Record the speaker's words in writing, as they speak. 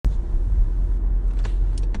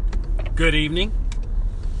Good evening.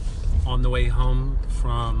 On the way home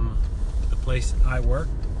from the place I work,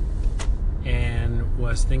 and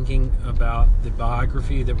was thinking about the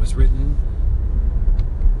biography that was written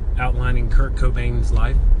outlining Kurt Cobain's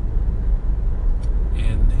life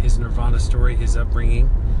and his Nirvana story, his upbringing,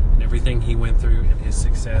 and everything he went through, and his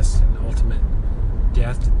success and ultimate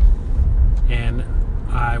death. And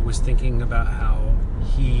I was thinking about how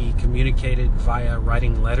he communicated via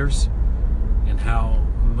writing letters, and how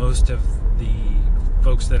most of the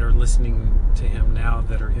folks that are listening to him now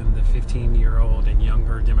that are in the 15-year-old and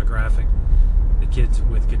younger demographic, the kids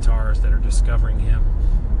with guitars that are discovering him,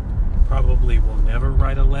 probably will never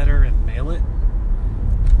write a letter and mail it.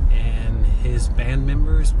 And his band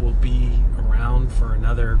members will be around for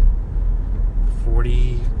another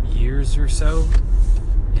 40 years or so,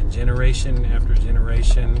 and generation after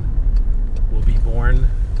generation will be born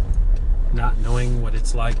not knowing what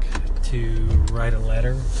it's like to write a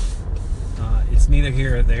letter. It's neither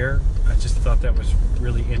here or there. I just thought that was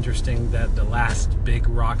really interesting that the last big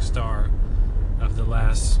rock star of the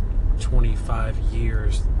last 25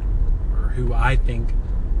 years, or who I think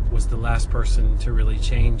was the last person to really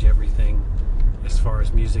change everything as far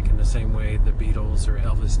as music in the same way the Beatles or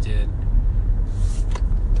Elvis did,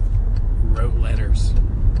 wrote letters.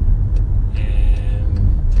 And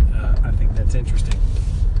I think that's interesting.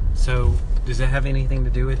 So, does it have anything to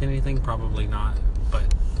do with anything? Probably not, but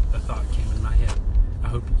the thought came in my head. I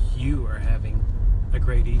hope you are having a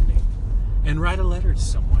great evening. And write a letter to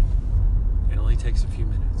someone. It only takes a few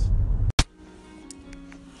minutes.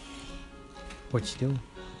 What you doing?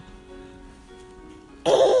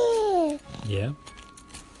 Yeah?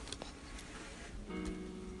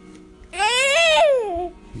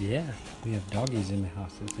 Yeah, we have doggies in the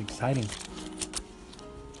house. It's exciting.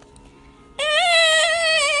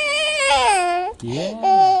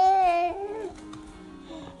 Yeah.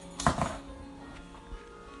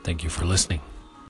 Thank you for listening.